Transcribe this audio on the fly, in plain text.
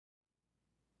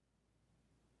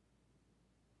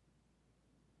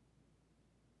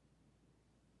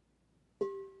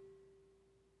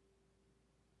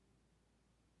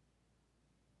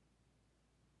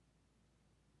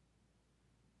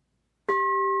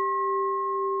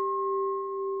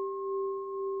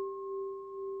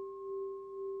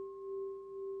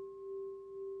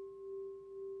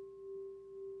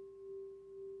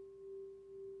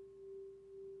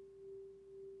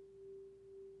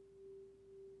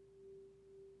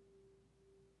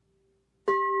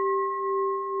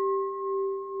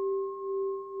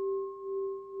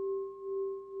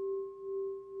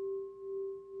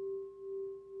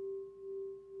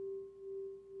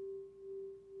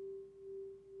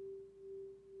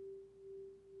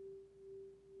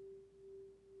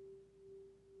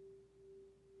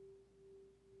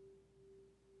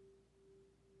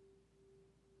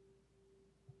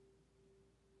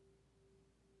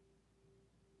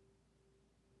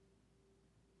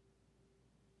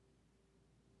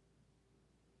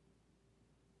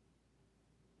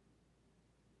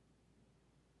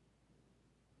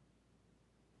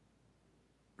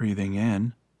Breathing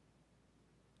in,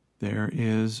 there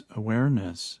is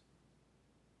awareness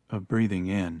of breathing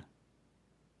in.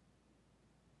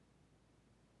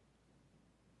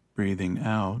 Breathing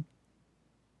out,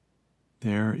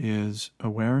 there is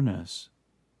awareness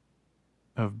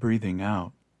of breathing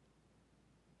out.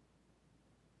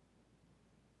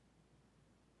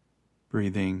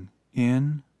 Breathing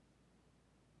in,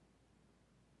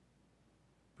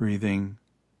 breathing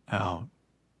out.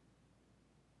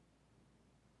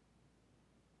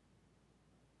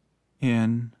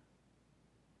 In,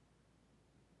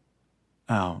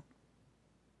 out.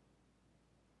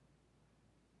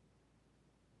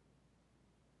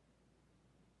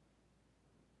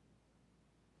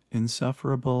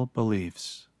 Insufferable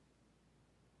beliefs.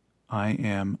 I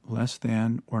am less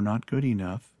than or not good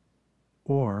enough,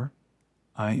 or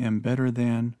I am better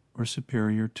than or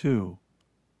superior to.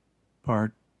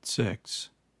 Part 6.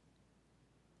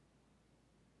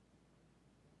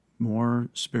 More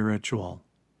spiritual.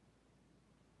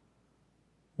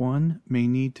 One may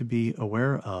need to be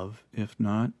aware of, if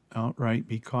not outright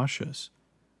be cautious,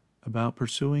 about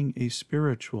pursuing a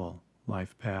spiritual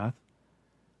life path,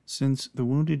 since the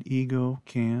wounded ego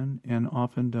can and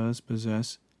often does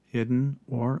possess hidden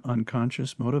or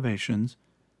unconscious motivations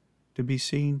to be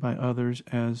seen by others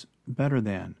as better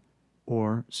than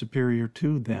or superior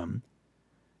to them,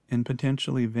 in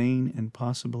potentially vain and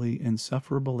possibly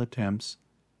insufferable attempts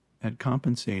at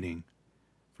compensating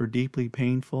for deeply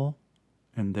painful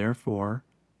and therefore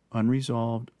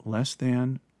unresolved less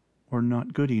than or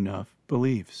not good enough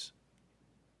beliefs.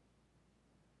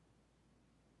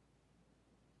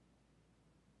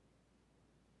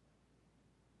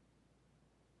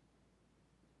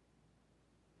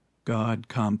 God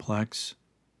Complex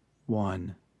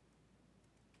 1.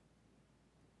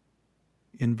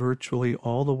 In virtually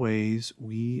all the ways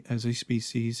we as a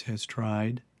species has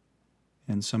tried,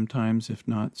 and sometimes if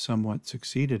not somewhat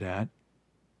succeeded at,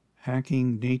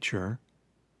 hacking nature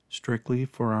strictly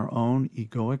for our own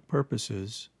egoic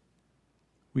purposes,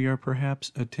 we are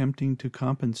perhaps attempting to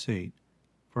compensate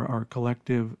for our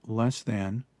collective less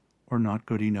than or not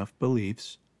good enough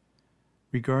beliefs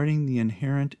regarding the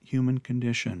inherent human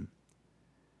condition,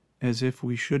 as if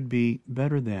we should be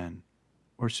better than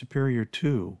or superior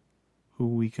to who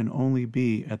we can only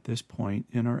be at this point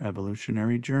in our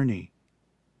evolutionary journey,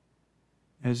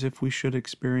 as if we should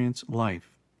experience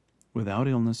life without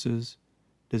illnesses,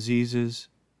 diseases,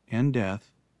 and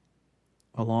death,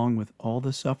 along with all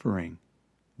the suffering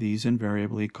these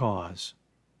invariably cause.